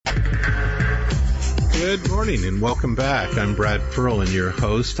Good morning and welcome back. I'm Brad Ferland, your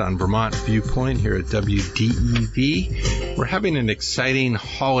host on Vermont Viewpoint here at WDEV. We're having an exciting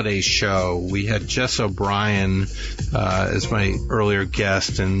holiday show. We had Jess O'Brien as my earlier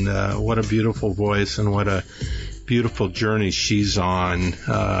guest, and what a beautiful voice and what a beautiful journey she's on.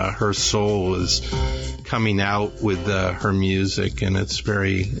 Her soul is coming out with her music, and it's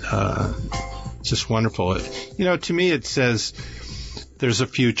very just wonderful. To me it says there's a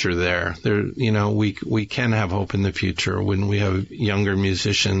future there. We can have hope in the future when we have younger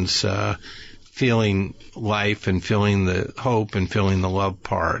musicians feeling life and feeling the hope and feeling the love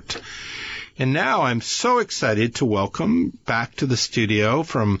part. And now I'm so excited to welcome back to the studio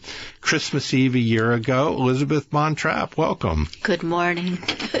from Christmas Eve a year ago, Elisabeth Von Trapp. Welcome. Good morning.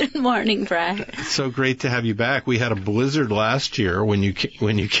 Good morning, Brad. It's so great to have you back. We had a blizzard last year when you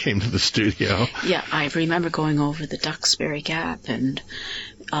came to the studio. Yeah, I remember going over the Duxbury Gap and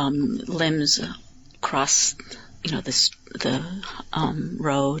limbs across, the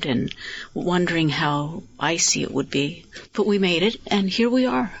road, and wondering how icy it would be. But we made it, and here we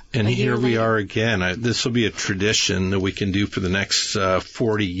are. And here we are again. This will be a tradition that we can do for the next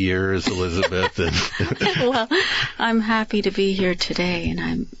 40 years, Elisabeth. Well, I'm happy to be here today, and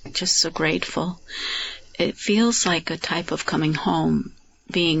I'm just so grateful. It feels like a type of coming home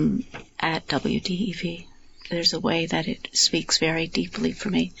being at WDEV. There's a way that it speaks very deeply for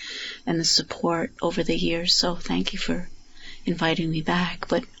me, and the support over the years. So thank you for inviting me back.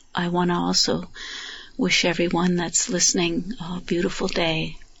 But I want to also wish everyone that's listening a beautiful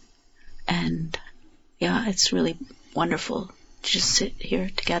day. And yeah, it's really wonderful to just sit here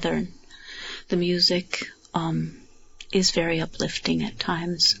together. And the music is very uplifting at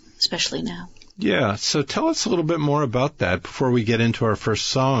times, especially now. Yeah, so tell us a little bit more about that before we get into our first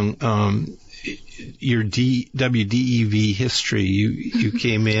song. Your WDEV history. You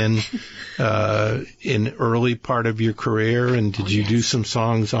came in early part of your career, and did you do some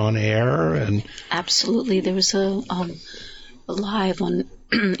songs on air? And absolutely, there was a live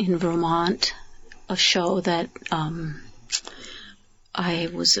in Vermont, a show that I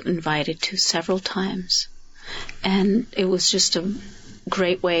was invited to several times, and it was just a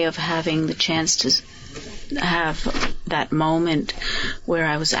great way of having the chance to have that moment where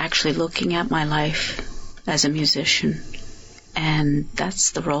I was actually looking at my life as a musician. And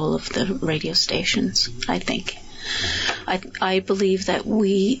that's the role of the radio stations, I think. I believe that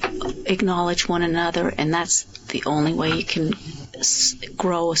we acknowledge one another, and that's the only way you can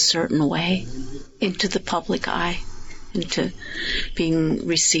grow a certain way into the public eye, into being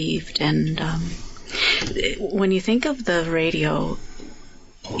received. And when you think of the radio,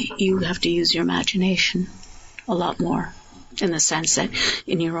 you have to use your imagination a lot more, in the sense that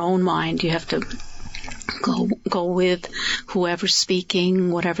in your own mind you have to go with whoever's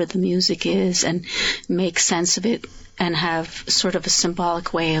speaking, whatever the music is, and make sense of it, and have sort of a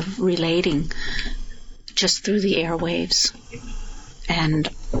symbolic way of relating just through the airwaves. And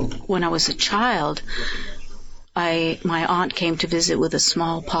when I was a child, my aunt came to visit with a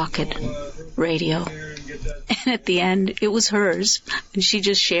small pocket radio. And at the end, it was hers, and she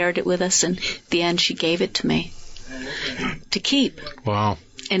just shared it with us, and at the end she gave it to me to keep. Wow.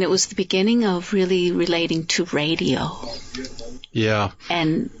 And it was the beginning of really relating to radio. Yeah.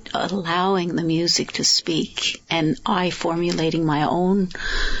 And allowing the music to speak, and I formulating my own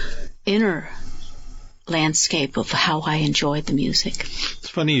inner landscape of how I enjoyed the music. It's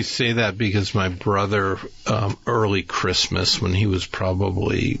funny you say that, because my brother, early Christmas, when he was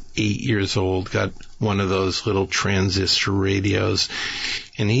probably 8 years old, got one of those little transistor radios,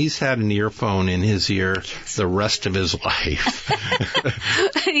 and he's had an earphone in his ear the rest of his life.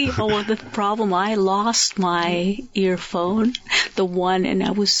 The problem, I lost my earphone, the one, and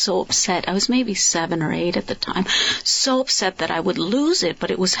I was so upset. I was maybe 7 or 8 at the time. So upset that I would lose it, but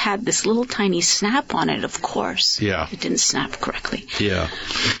it had this little tiny snap on it, of course. Yeah. It didn't snap correctly. Yeah.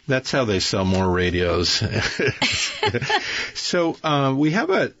 That's how they sell more radios. So we have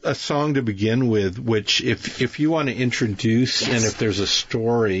a song to begin with, which if you want to introduce, yes, and if there's a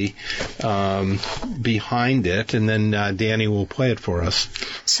story behind it, and then Danny will play it for us.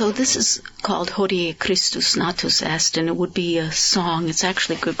 So this is called Hodie Christus Natus Est, and it would be a song. It's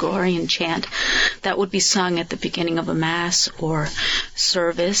actually Gregorian chant that would be sung at the beginning of a Mass or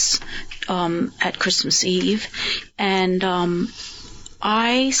service at Christmas Eve. And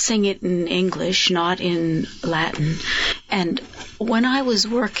I sing it in English, not in Latin. And when I was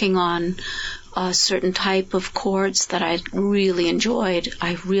working on a certain type of chords that I really enjoyed,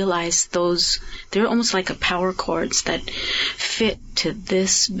 I realized they're almost like a power chords that fit to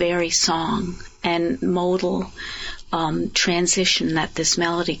this very song. And modal transition that this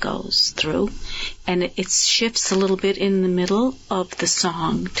melody goes through, and it shifts a little bit in the middle of the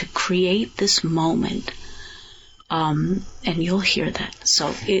song to create this moment, and you'll hear that.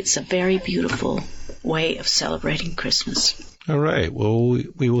 So it's a very beautiful way of celebrating Christmas. All right. Well,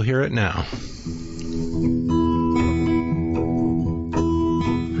 we will hear it now.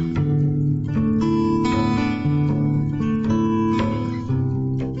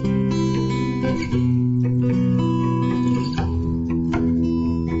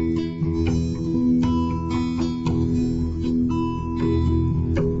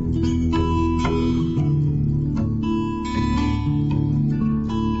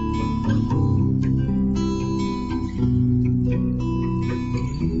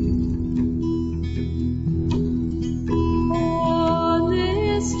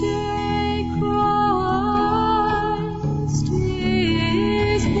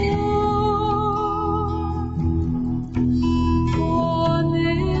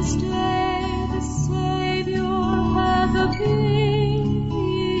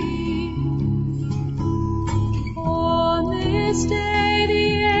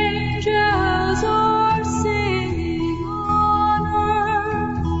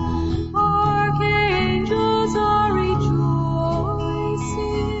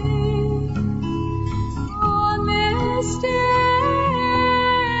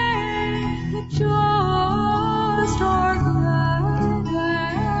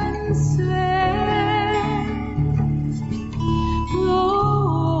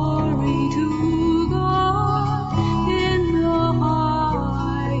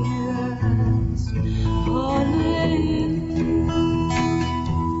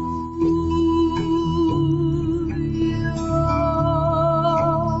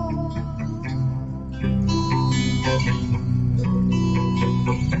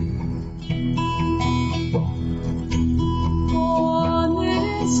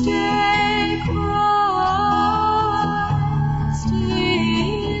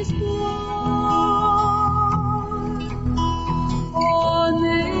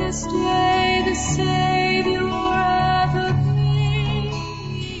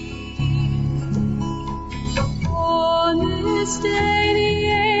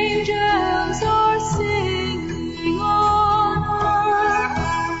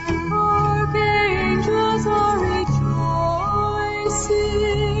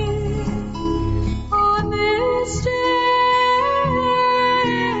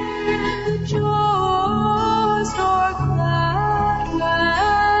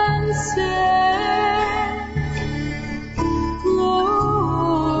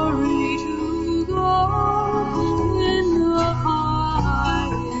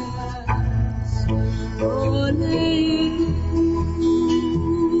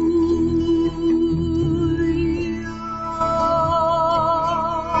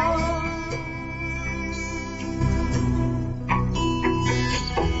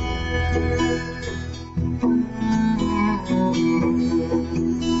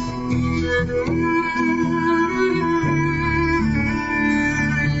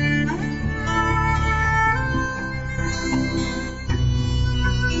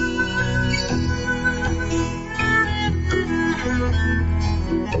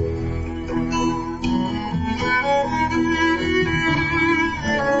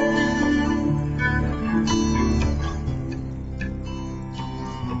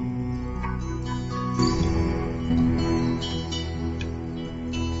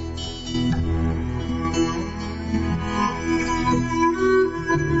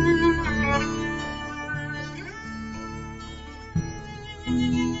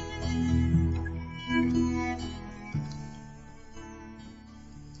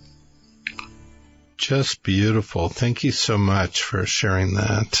 Just beautiful. Thank you so much for sharing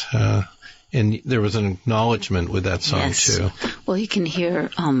that. And there was an acknowledgement with that song, yes, too. Well, you can hear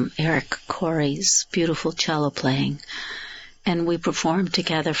Eric Corey's beautiful cello playing. And we performed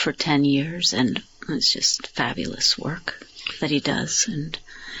together for 10 years, and it's just fabulous work that he does. And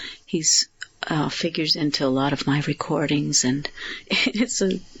he's figures into a lot of my recordings, and it's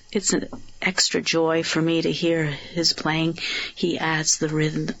an extra joy for me to hear his playing. He adds the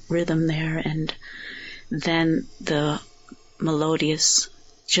rhythm there, and then the melodious,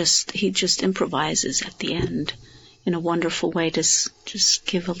 he just improvises at the end in a wonderful way to just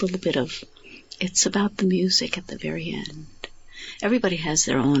give a little bit of, it's about the music at the very end. Everybody has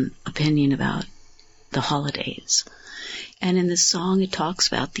their own opinion about the holidays. And in this song, it talks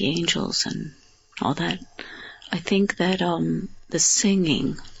about the angels and all that. I think that the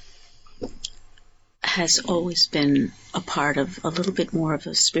singing has always been a part of a little bit more of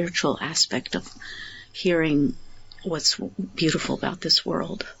a spiritual aspect of hearing what's beautiful about this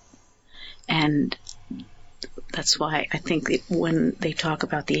world. And that's why I think when they talk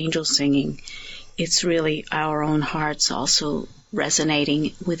about the angels singing, it's really our own hearts also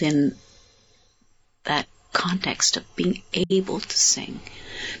resonating within that context of being able to sing,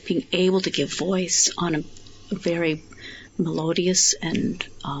 being able to give voice on a very melodious and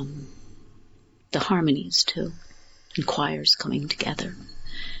the harmonies too, and choirs coming together,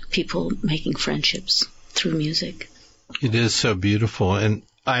 people making friendships through music. It is so beautiful. And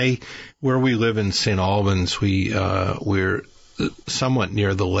where we live in St. Albans, we're somewhat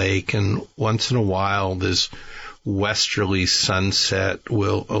near the lake, and once in a while this westerly sunset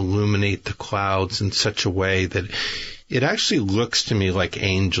will illuminate the clouds in such a way that it actually looks to me like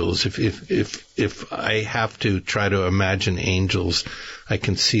angels. If I have to try to imagine angels, I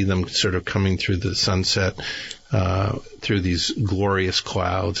can see them sort of coming through the sunset, through these glorious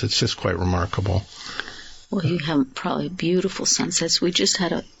clouds. It's just quite remarkable. Well, you have probably beautiful sunsets. We just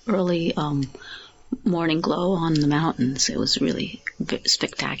had an early morning glow on the mountains. It was really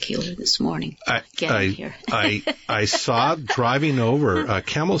spectacular this morning. Here. I saw driving over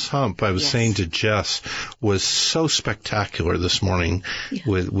Camel's Hump. I was saying to Jess, was so spectacular this morning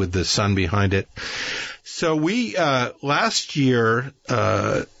with the sun behind it. So we last year,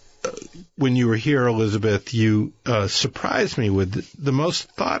 when you were here, Elisabeth, you surprised me with the most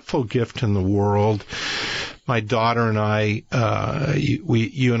thoughtful gift in the world. My daughter and I,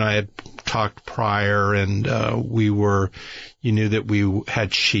 you and I had talked prior, and you knew that we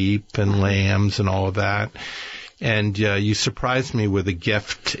had sheep and lambs and all of that. And you surprised me with a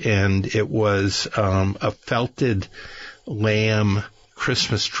gift, and it was a felted lamb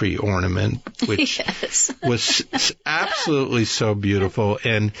Christmas tree ornament, which was absolutely so beautiful.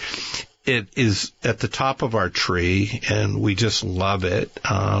 And it is at the top of our tree, and we just love it.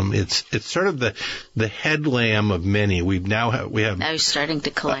 It's sort of the head lamb of many. We have now you're starting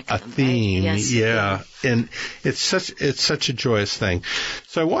to collect a them, theme, right? Yes. Yeah. And it's such a joyous thing.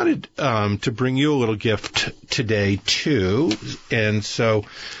 So I wanted to bring you a little gift today too, and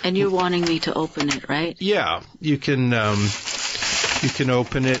you're wanting me to open it, right? Yeah, you can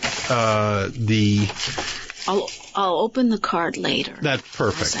open it. I'll open the card later. That's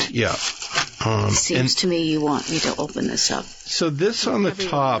perfect. Yeah. It seems to me you want me to open this up. So this on the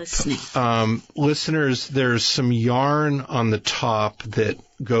top, listeners, there's some yarn on the top that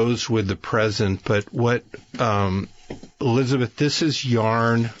goes with the present. But what, Elisabeth, this is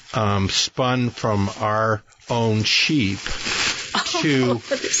yarn spun from our own sheep to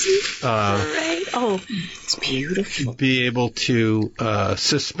it's beautiful. Be able to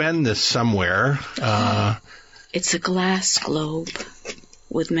suspend this somewhere. It's a glass globe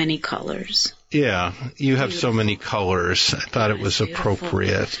with many colors. Yeah, you have so many colors. I thought it was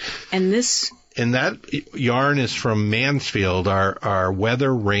appropriate. And that yarn is from Mansfield, our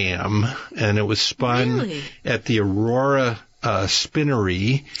weather ram, and it was spun at the Aurora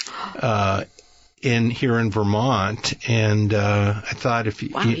Spinnery here in Vermont. And I thought if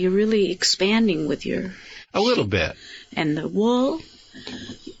you... Wow, you're really expanding with your... A little bit. And the wool...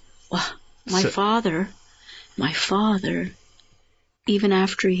 Well, my father, even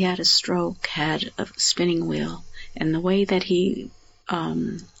after he had a stroke, had a spinning wheel. And the way that he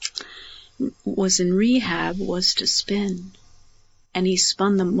was in rehab was to spin. And he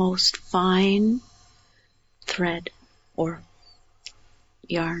spun the most fine thread or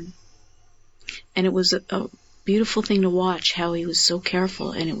yarn. And it was a beautiful thing to watch how he was so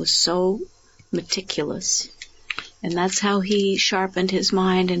careful, and it was so meticulous. And that's how he sharpened his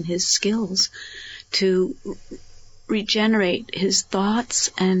mind and his skills to regenerate his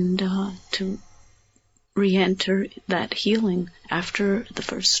thoughts and to re-enter that healing after the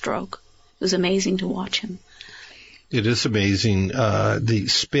first stroke. It was amazing to watch him. It is amazing. The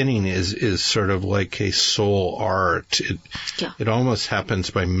spinning is sort of like a soul art. It almost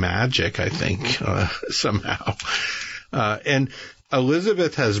happens by magic, I think, somehow. And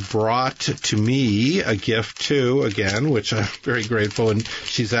Elisabeth has brought to me a gift too, again, which I'm very grateful. And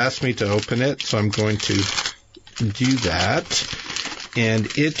she's asked me to open it, so I'm going to do that. And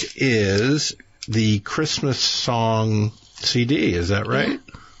it is the Christmas song CD. Is that right?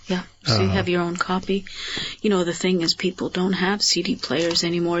 Yeah. So you have your own copy. You know, the thing is, people don't have CD players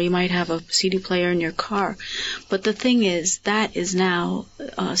anymore. You might have a CD player in your car. But the thing is, that is now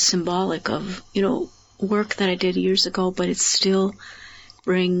symbolic of, work that I did years ago, but it still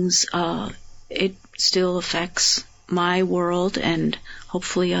brings, it still affects my world and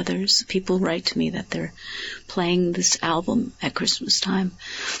hopefully others. People write to me that they're playing this album at Christmas time.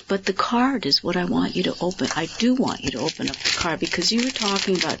 But the card is what I want you to open. I do want you to open up the card, because you were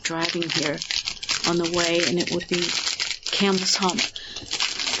talking about driving here on the way, and it would be Camel's Hump.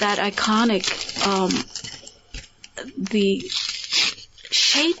 That iconic, the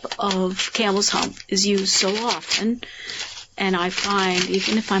shape of Camel's Hump is used so often, and I find,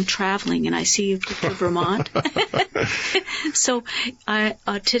 even if I'm traveling and I see you to Vermont, so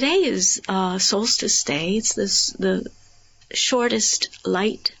today is Solstice Day. It's the shortest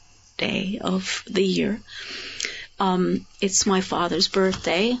light day of the year. It's my father's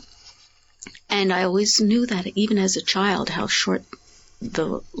birthday, and I always knew that, even as a child, how short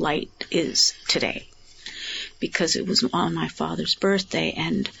the light is today, because it was on my father's birthday,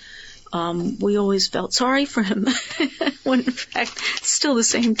 and we always felt sorry for him, when in fact it's still the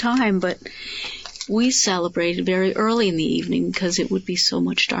same time, but we celebrated very early in the evening because it would be so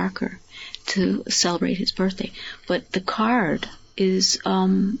much darker to celebrate his birthday. But the card is a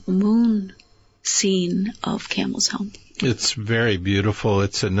moon scene of Camel's Hump. It's very beautiful.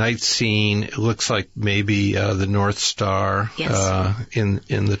 It's a night scene. It looks like maybe the North Star. Yes.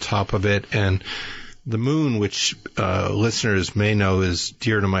 In the top of it, and the moon, which listeners may know is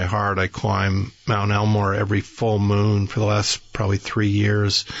dear to my heart. I climb Mount Elmore every full moon for the last probably 3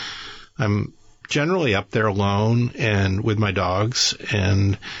 years. I'm generally up there alone and with my dogs,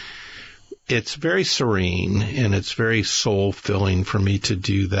 and it's very serene and it's very soul-filling for me to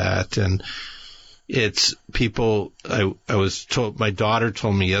do that. And it's people, I was told, my daughter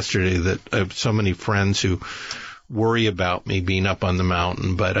told me yesterday that I have so many friends who worry about me being up on the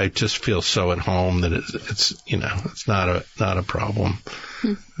mountain, but I just feel so at home that it's not a problem.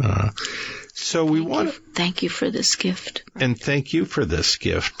 So thank you for this gift, and thank you for this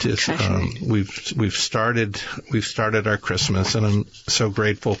gift. We've started our Christmas, and I'm so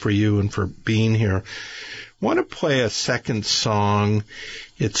grateful for you and for being here. I want to play a second song.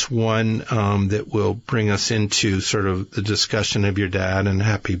 It's one that will bring us into sort of the discussion of your dad and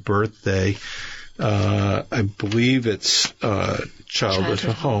happy birthday. I believe it's Childhood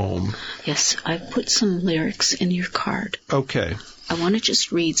Home. Yes, I put some lyrics in your card. Okay. I want to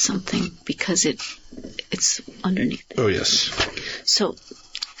just read something because it's underneath it. Oh, yes. So,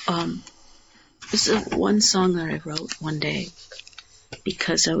 this is one song that I wrote one day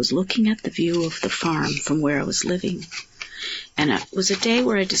because I was looking at the view of the farm from where I was living. And it was a day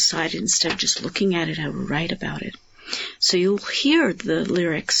where I decided, instead of just looking at it, I would write about it. So you'll hear the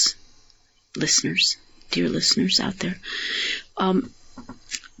lyrics, listeners, dear listeners out there.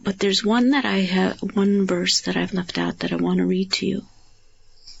 But there's one verse that I've left out that I want to read to you.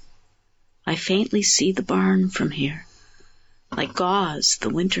 I faintly see the barn from here. Like gauze, the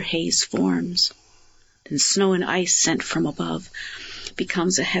winter haze forms. Then snow and ice sent from above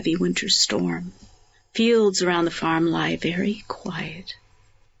becomes a heavy winter storm. Fields around the farm lie very quiet.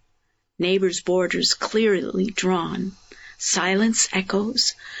 Neighbors' borders clearly drawn. Silence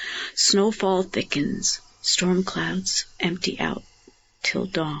echoes. Snowfall thickens. Storm clouds empty out till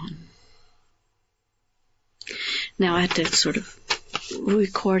dawn. Now I had to sort of,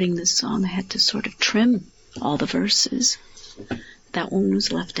 recording this song, I had to sort of trim all the verses. That one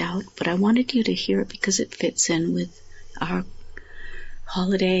was left out, but I wanted you to hear it because it fits in with our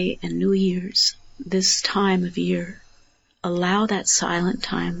holiday and New Year's. This time of year, allow that silent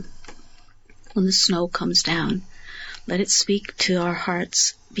time when the snow comes down. Let it speak to our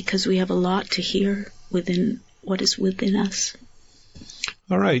hearts because we have a lot to hear within what is within us.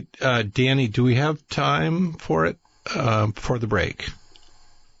 All right, Danny, do we have time for it before the break?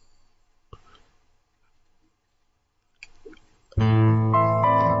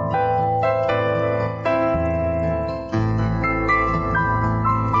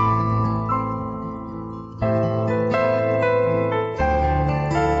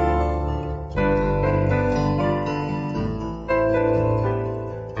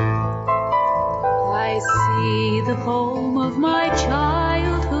 I see the home of my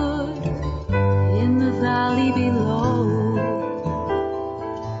childhood in the valley below.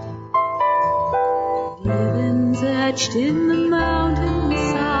 Ribbons etched in the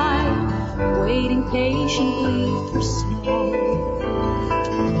mountainside, waiting patiently for snow.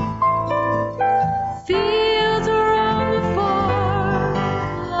 Fields around the farm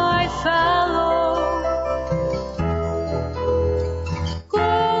lie fallow.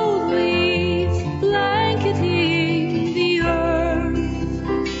 Gold leaves blanketing the earth.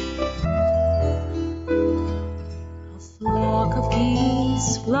 A flock of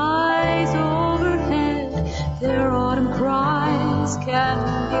geese flies overhead, their autumn cries can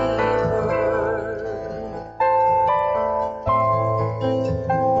be heard.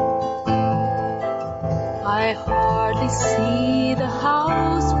 I hardly see the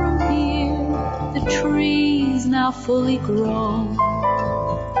house from here, the trees now fully grown.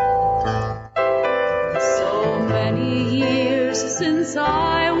 since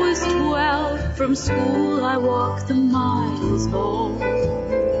I was 12. From school I walked the miles home.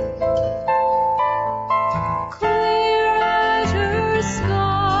 Clear azure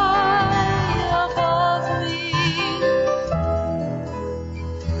sky above me,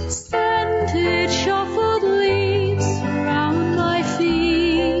 scented shuffled leaves around my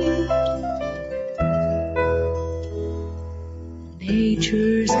feet.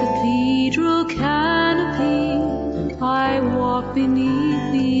 Nature's cathedral canopy, I walk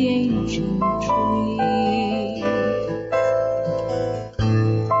beneath the ancient trees.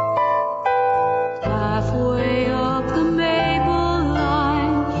 Halfway up the maple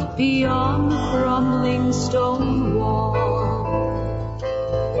line, beyond the crumbling stone wall,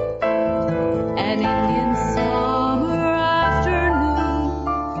 an Indian summer afternoon,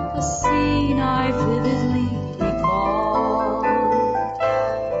 a scene I vividly recall.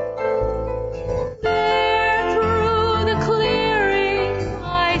 There through the clearing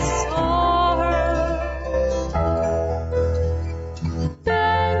I saw her,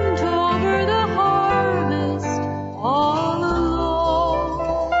 bent over the harvest all alone.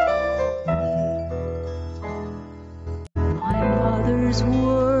 My mother's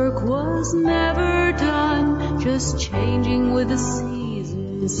work was never done, just changing with the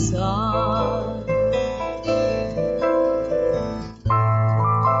season's sun.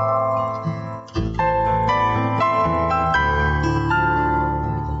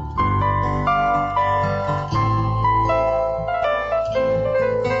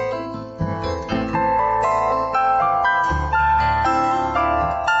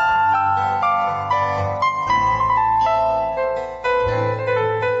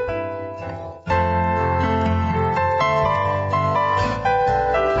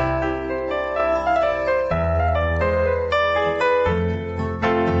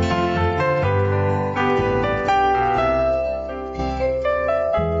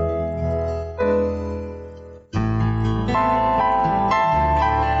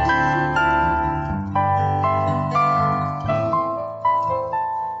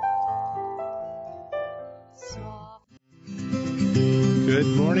 Good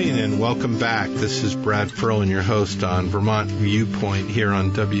morning and welcome back. This is Brad Ferland, your host on Vermont Viewpoint here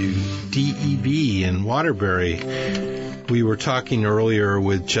on WDEV in Waterbury. We were talking earlier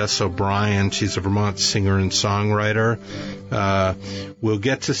with Jess O'Brien. She's a Vermont singer and songwriter. We'll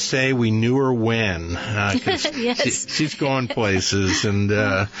get to say we knew her when. Yes. She's going places, and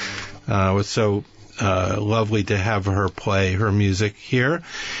it was so lovely to have her play her music here.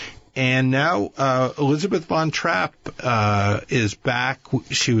 And now Elisabeth Von Trapp is back.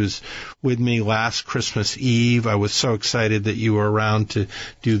 She was with me last Christmas Eve. I was so excited that you were around to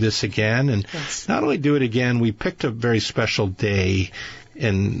do this again. And Yes. Not only do it again, we picked a very special day.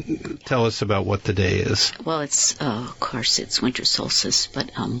 And tell us about what the day is. Well, it's, of course, it's winter solstice, but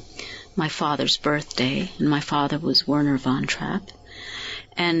my father's birthday, and my father was Werner Von Trapp.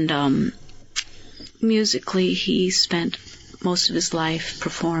 And musically, he spent most of his life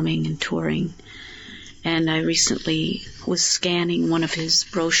performing and touring. And I recently was scanning one of his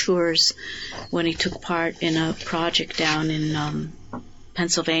brochures when he took part in a project down in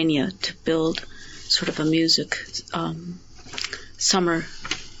Pennsylvania to build sort of a music summer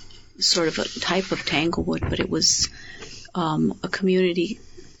sort of a type of Tanglewood, but it was a community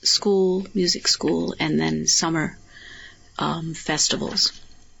school, music school, and then summer festivals.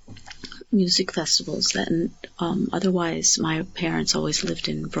 Music festivals that otherwise my parents always lived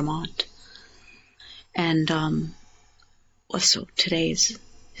in Vermont. And so today is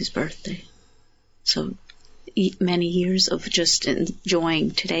his birthday. So many years of just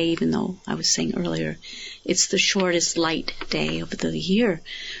enjoying today, even though I was saying earlier, it's the shortest light day of the year.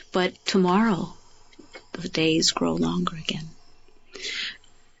 But tomorrow, the days grow longer again.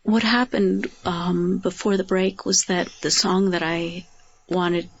 What happened before the break was that the song that I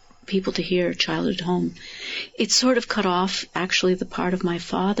wanted people to hear, Childhood Home, it sort of cut off actually the part of my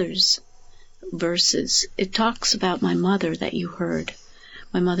father's verses. It talks about my mother that you heard.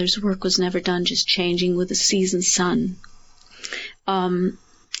 My mother's work was never done, just changing with the season's sun. And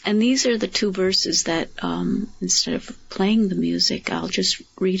these are the two verses that instead of playing the music, I'll just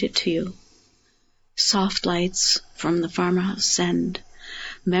read it to you. Soft lights from the farmhouse send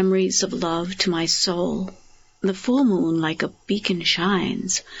memories of love to my soul. The full moon like a beacon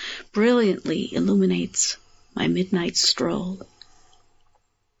shines, brilliantly illuminates my midnight stroll.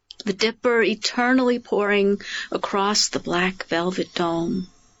 The dipper eternally pouring across the black velvet dome.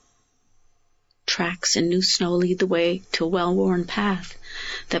 Tracks in new snow lead the way to a well-worn path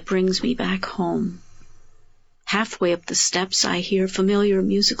that brings me back home. Halfway up the steps I hear familiar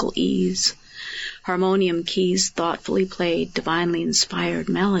musical ease, harmonium keys thoughtfully played divinely inspired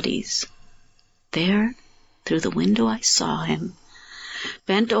melodies. There, through the window I saw him,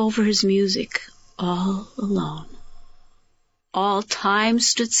 bent over his music, all alone. All time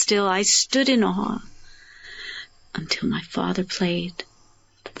stood still, I stood in awe, until my father played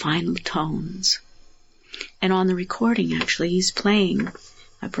the final tones. And on the recording, actually, he's playing.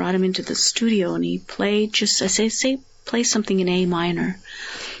 I brought him into the studio, and he played just, I say, play something in A minor.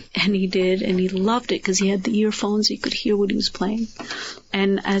 And he did, and he loved it because he had the earphones, he could hear what he was playing.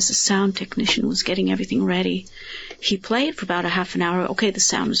 And as the sound technician was getting everything ready, he played for about a half an hour. Okay, the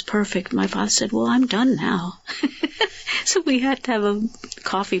sound was perfect. My father said, well, I'm done now. So we had to have a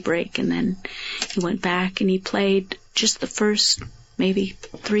coffee break, and then he went back and he played just the first maybe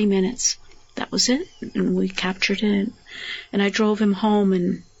 3 minutes. That was it, and we captured it. And I drove him home,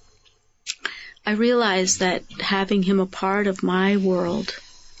 and I realized that having him a part of my world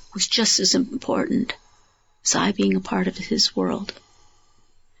was just as important as I being a part of his world.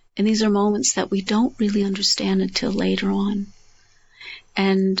 And these are moments that we don't really understand until later on.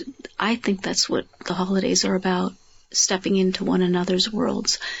 And I think that's what the holidays are about, stepping into one another's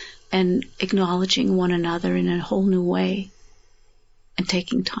worlds and acknowledging one another in a whole new way and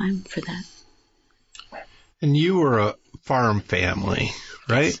taking time for that. And you were a farm family,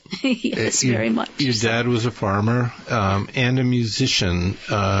 right? Yes, very much. Your dad was a farmer and a musician.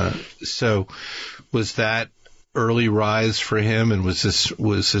 So was that early rise for him? And was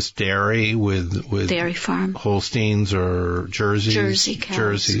this dairy with dairy farm, Holsteins or Jerseys? Jersey cows.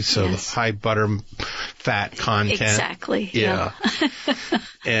 Jersey, so yes. The high butter fat content. Exactly. Yeah.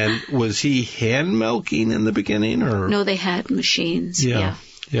 And was he hand milking in the beginning, or no? They had machines. Yeah.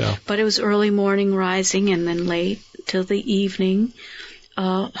 But it was early morning rising and then late till the evening.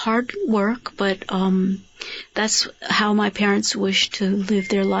 Hard work, but that's how my parents wished to live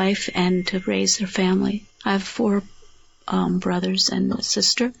their life and to raise their family. I have 4 brothers and a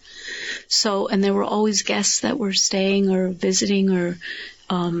sister. So, and there were always guests that were staying or visiting or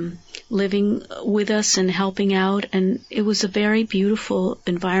living with us and helping out. And it was a very beautiful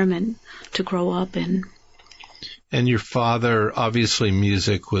environment to grow up in. And your father, obviously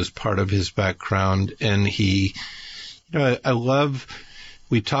music was part of his background, and he, I love,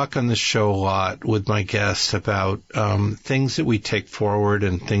 we talk on this show a lot with my guests about things that we take forward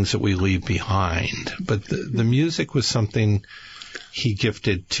and things that we leave behind. But the music was something he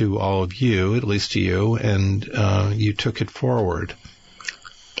gifted to all of you, at least to you, and you took it forward.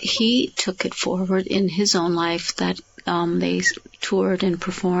 He took it forward in his own life that they toured and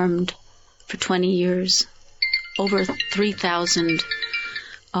performed for 20 years. Over 3,000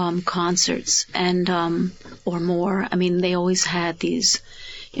 concerts and or more. I mean, they always had these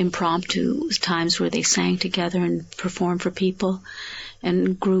impromptu times where they sang together and performed for people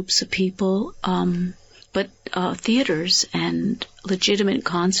and groups of people. But theaters and legitimate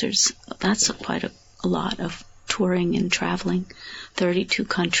concerts, that's quite a lot of touring and traveling, 32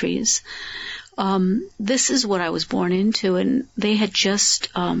 countries. This is what I was born into, and they had just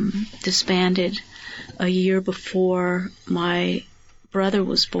disbanded a year before my brother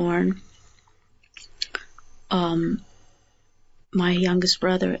was born, my youngest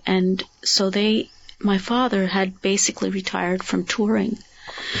brother. And so my father had basically retired from touring.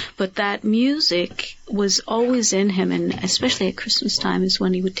 But that music was always in him, and especially at Christmas time is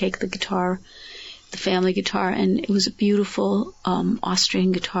when he would take the guitar, the family guitar, and it was a beautiful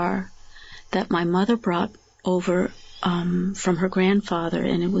Austrian guitar that my mother brought over from her grandfather,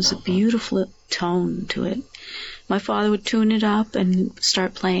 and it was a beautiful tone to it. My father would tune it up and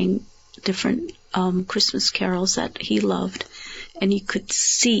start playing different Christmas carols that he loved, and you could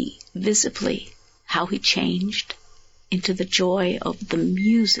see visibly how he changed into the joy of the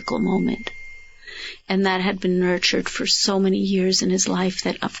musical moment. And that had been nurtured for so many years in his life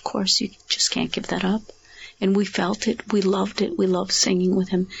that, of course, you just can't give that up. And we felt it. We loved it. We loved singing with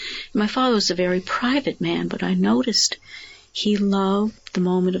him. My father was a very private man, but I noticed he loved the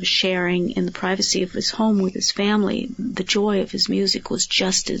moment of sharing in the privacy of his home with his family. The joy of his music was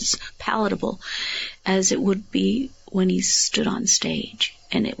just as palatable as it would be when he stood on stage.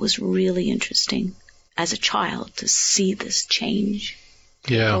 And it was really interesting as a child to see this change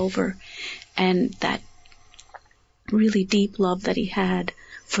take over. And that really deep love that he had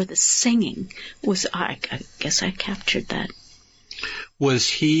for the singing was, I guess I captured that. Was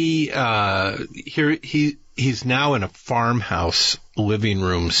he here? He's now in a farmhouse living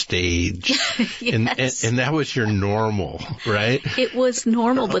room stage. Yes. And that was your normal, right? It was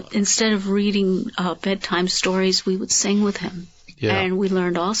normal, but instead of reading bedtime stories, we would sing with him. Yeah. And we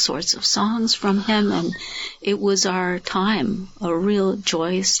learned all sorts of songs from him, and it was our time, a real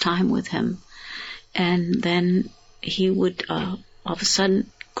joyous time with him. and then he would all of a sudden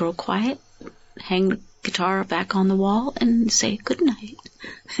grow quiet, hang the guitar back on the wall, and say goodnight.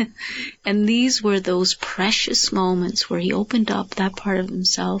 And these were those precious moments where he opened up that part of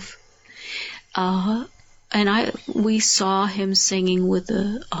himself. And we saw him singing with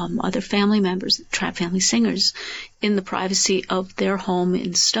the other family members, the Trapp family singers, in the privacy of their home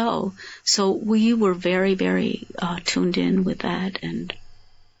in Stowe. So we were very, very tuned in with that. And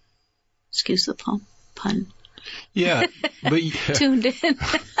excuse the pun. Yeah, but tuned in.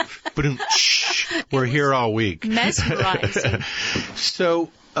 We're here all week. Mesmerizing. So,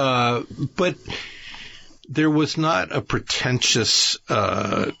 but there was not a pretentious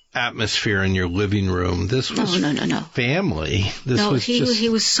atmosphere in your living room. This was no. family. He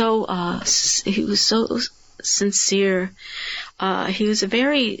was so sincere. He was a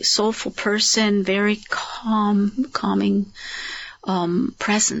very soulful person, very calming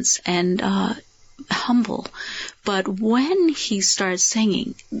presence, and humble. But when he started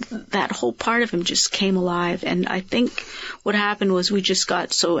singing, that whole part of him just came alive. And I think what happened was we just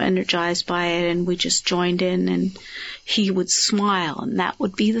got so energized by it, and we just joined in, and he would smile, and that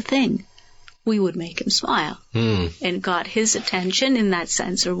would be the thing. We would make him smile, and got his attention in that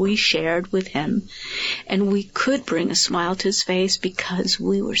sense, or we shared with him, and we could bring a smile to his face because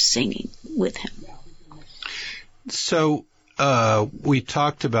we were singing with him. So we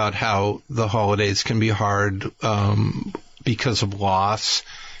talked about how the holidays can be hard because of loss.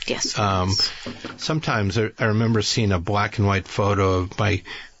 Yes. Sometimes I remember seeing a black and white photo of my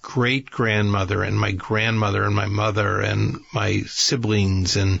great-grandmother and my grandmother and my mother and my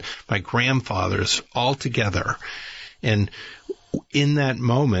siblings and my grandfathers all together. And in that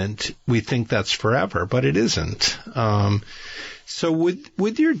moment, we think that's forever, but it isn't. So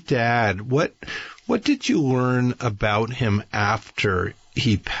with your dad, what did you learn about him after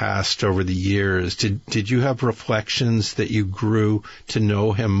he passed over the years? Did you have reflections that you grew to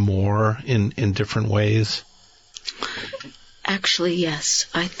know him more in different ways? Actually, yes.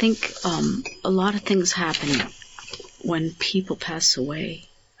 I think a lot of things happen when people pass away.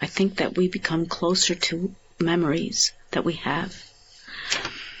 I think that we become closer to memories that we have.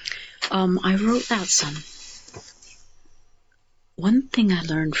 I wrote out some. One thing I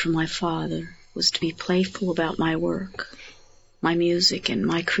learned from my father was to be playful about my work, my music, and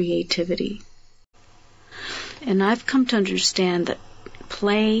my creativity. And I've come to understand that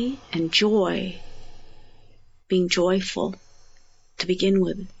play and joy, being joyful to begin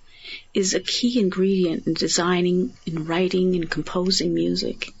with, is a key ingredient in designing, in writing, and composing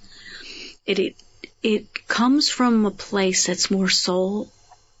music. It comes from a place that's more soul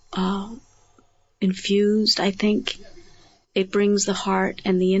infused, I think. It brings the heart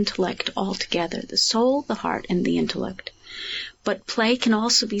and the intellect all together, the soul, the heart, and the intellect. But play can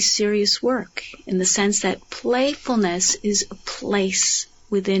also be serious work in the sense that playfulness is a place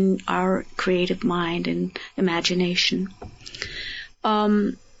within our creative mind and imagination.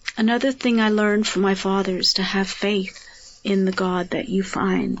 Another thing I learned from my father is to have faith in the God that you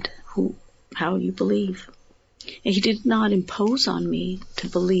find, how you believe. And he did not impose on me to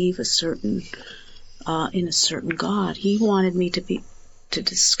believe in a certain God. He wanted me to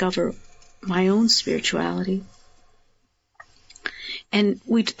discover my own spirituality. And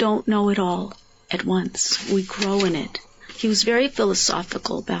we don't know it all at once. We grow in it. He was very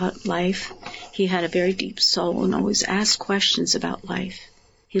philosophical about life. He had a very deep soul and always asked questions about life.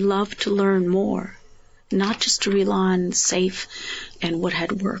 He loved to learn more, not just to rely on safe and what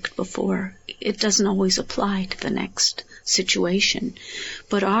had worked before. It doesn't always apply to the next situation.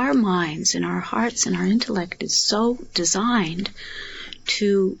 But our minds and our hearts and our intellect is so designed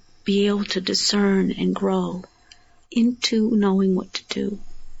to be able to discern and grow into knowing what to do.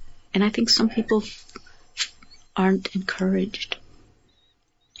 And I think some people aren't encouraged.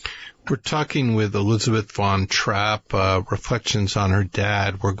 We're talking with Elisabeth Von Trapp, reflections on her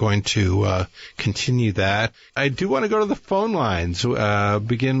dad. We're going to continue that. I do want to go to the phone lines.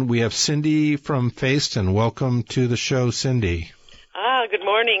 We have Cindy from Fayston. Welcome to the show, Cindy. Good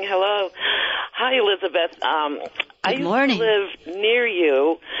morning. Hello. Hi, Elisabeth. I used to live near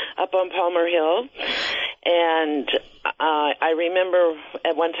you up on Palmer Hill, and I remember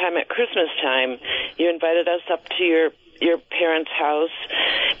at one time at Christmas time, you invited us up to your parents' house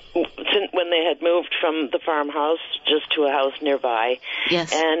when they had moved from the farmhouse just to a house nearby.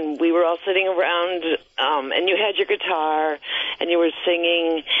 Yes. And we were all sitting around, and you had your guitar, and you were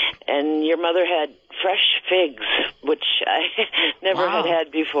singing, and your mother had fresh figs, which I never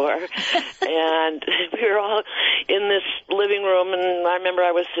had before. And we were all in this living room, and I remember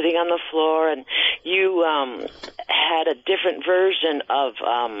I was sitting on the floor, and you had a different version of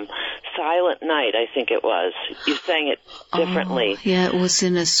Silent Night, I think it was. You sang it differently. Yeah, it was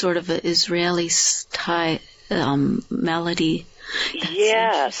in a sort of an Israeli style melody.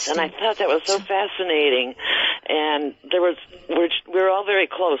 Yes, and I thought that was so fascinating. And we were all very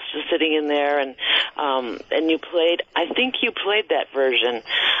close to sitting in there, and you played. I think you played that version,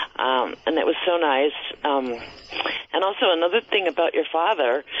 and it was so nice. And also another thing about your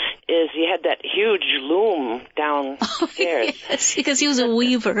father is he had that huge loom downstairs. Oh, yes, because he was a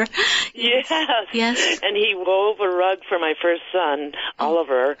weaver. Yes. And he wove a rug for my first son,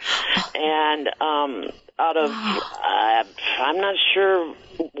 Oliver, and out of I'm not sure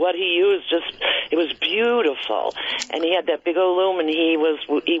what he used. Just it was beautiful, and he had that big old loom, and he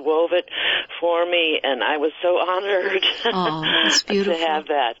wove it for me, and I was so honored that's beautiful. to have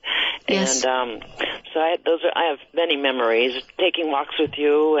that. Yes. And so I have many memories taking walks with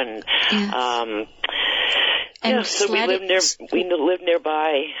you, and so we lived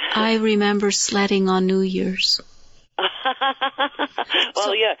nearby. I remember sledding on New Year's.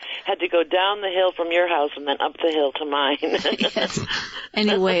 Well, had to go down the hill from your house and then up the hill to mine. Yes.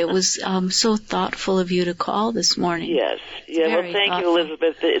 Anyway, it was so thoughtful of you to call this morning. Yes. Yeah. Well, thank you,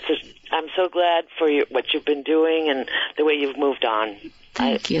 Elizabeth. I'm so glad for what you've been doing and the way you've moved on.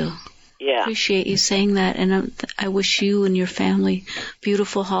 Thank you. Yeah. Appreciate you saying that, and I wish you and your family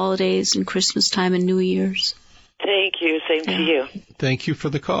beautiful holidays and Christmas time and New Year's. Thank you. Same to you. Thank you for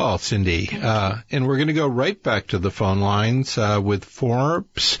the call, Cindy. And we're going to go right back to the phone lines with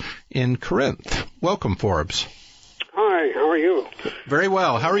Forbes in Corinth. Welcome, Forbes. Hi, how are you? Very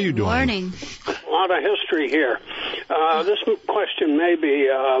well. How are you doing? Morning. A lot of history here. This question may be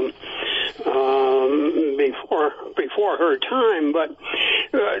before her time, but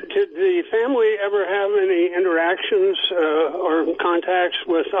did the family ever have any interactions or contacts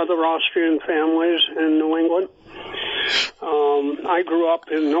with other Austrian families in New England? I grew up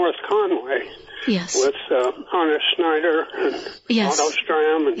in North Conway. Yes. With Hannes Schneider and Otto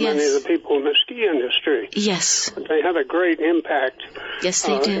Stram and many of the people in the ski industry. Yes. But they had a great impact. Yes,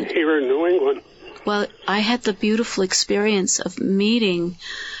 they did. Here in New England. Well, I had the beautiful experience of meeting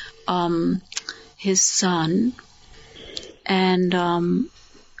his son and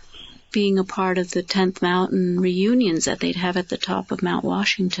being a part of the 10th Mountain reunions that they'd have at the top of Mount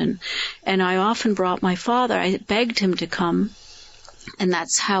Washington. And I often brought my father. I begged him to come. And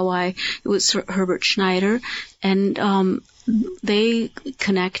that's how it was Herbert Schneider. And they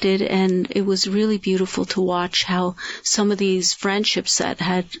connected, and it was really beautiful to watch how some of these friendships that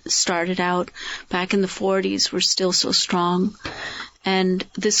had started out back in the 40s were still so strong. And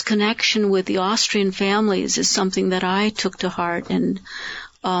this connection with the Austrian families is something that I took to heart, and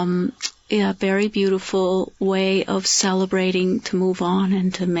very beautiful way of celebrating to move on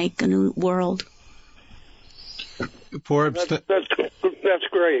and to make a new world. Forbes, that's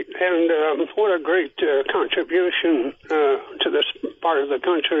great, and what a great contribution to this part of the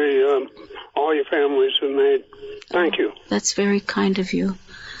country all your families have made. Thank you. That's very kind of you,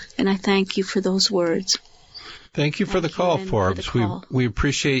 and I thank you for those words. Thank you for the call, Forbes. We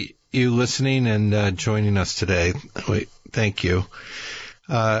appreciate you listening and joining us today. Thank you.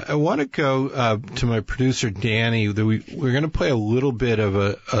 I want to go to my producer, Danny. We're going to play a little bit of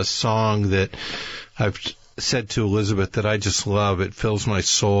a song that I've said to Elizabeth that I just love. It fills my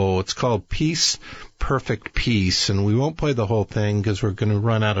soul. It's called Peace, Perfect Peace, and we won't play the whole thing because we're going to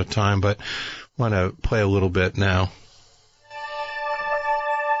run out of time, but I want to play a little bit now.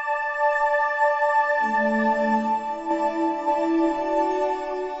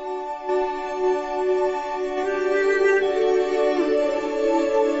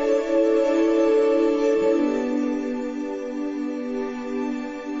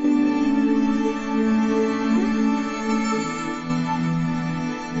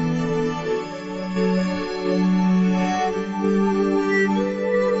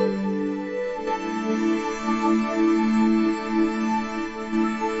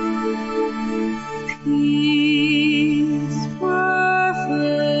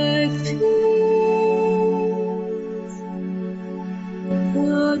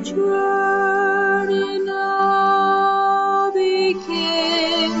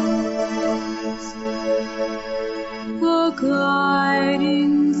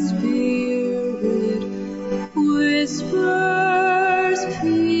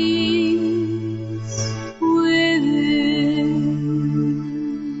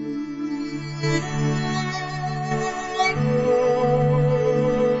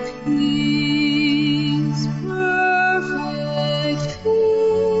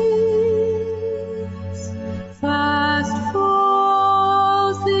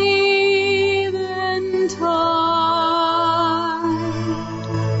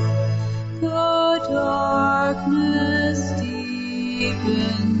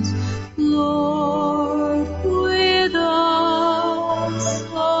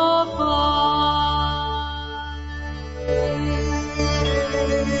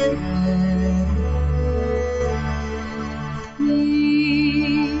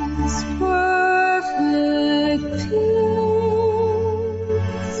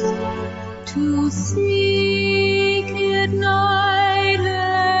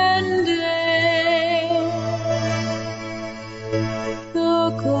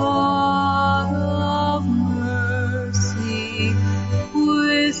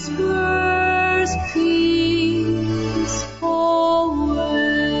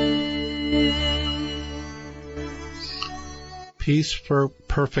 Grace for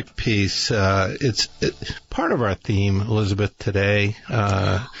Perfect Peace. It's part of our theme, Elisabeth, today.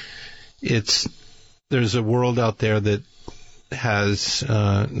 There's a world out there that has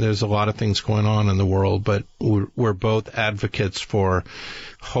there's a lot of things going on in the world, but we're both advocates for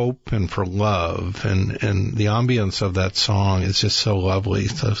hope and for love, and the ambience of that song is just so lovely.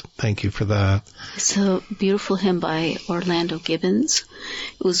 So thank you for that. It's a beautiful hymn by Orlando Gibbons.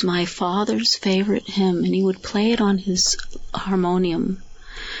 It was my father's favorite hymn, and he would play it on his harmonium,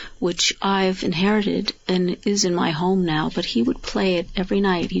 which I've inherited and is in my home now, but he would play it every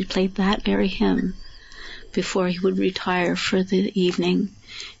night. He'd play that very hymn before he would retire for the evening.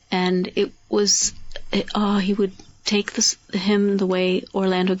 And it was, he would take the hymn the way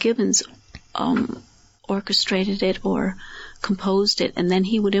Orlando Gibbons orchestrated it or composed it, and then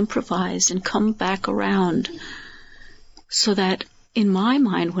he would improvise and come back around, so that in my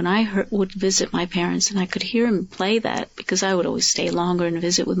mind, when I would visit my parents and I could hear him play that, because I would always stay longer and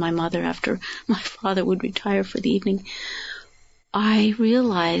visit with my mother after my father would retire for the evening, I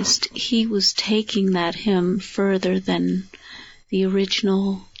realized he was taking that hymn further than the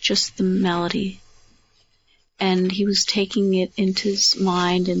original, just the melody. And he was taking it into his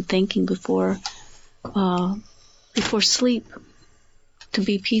mind and thinking before sleep to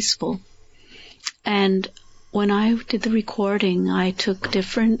be peaceful. And when I did the recording, I took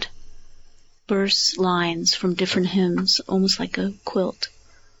different verse lines from different hymns, almost like a quilt,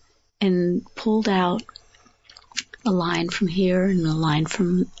 and pulled out a line from here and a line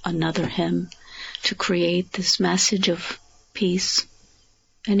from another hymn to create this message of peace.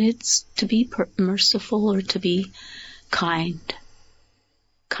 And it's to be merciful, or to be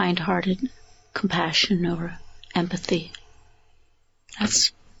kind-hearted, compassion, or empathy.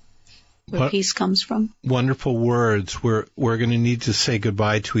 That's where peace comes from. Wonderful words. We're going to need to say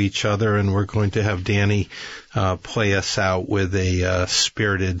goodbye to each other, and we're going to have Danny play us out with a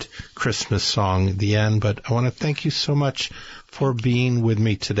spirited Christmas song at the end. But I want to thank you so much for being with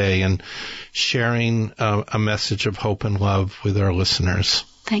me today and sharing a message of hope and love with our listeners.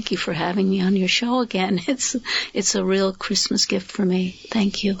 Thank you for having me on your show again. It's a real Christmas gift for me.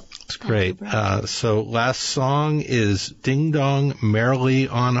 Thank you. It's great. So last song is Ding Dong Merrily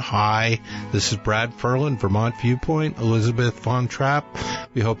on High. This is Brad Ferland, Vermont Viewpoint, Elisabeth Von Trapp.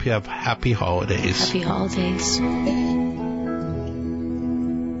 We hope you have happy holidays. Happy holidays. Ding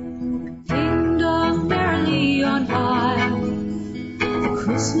dong merrily on high, the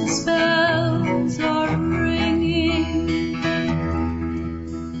Christmas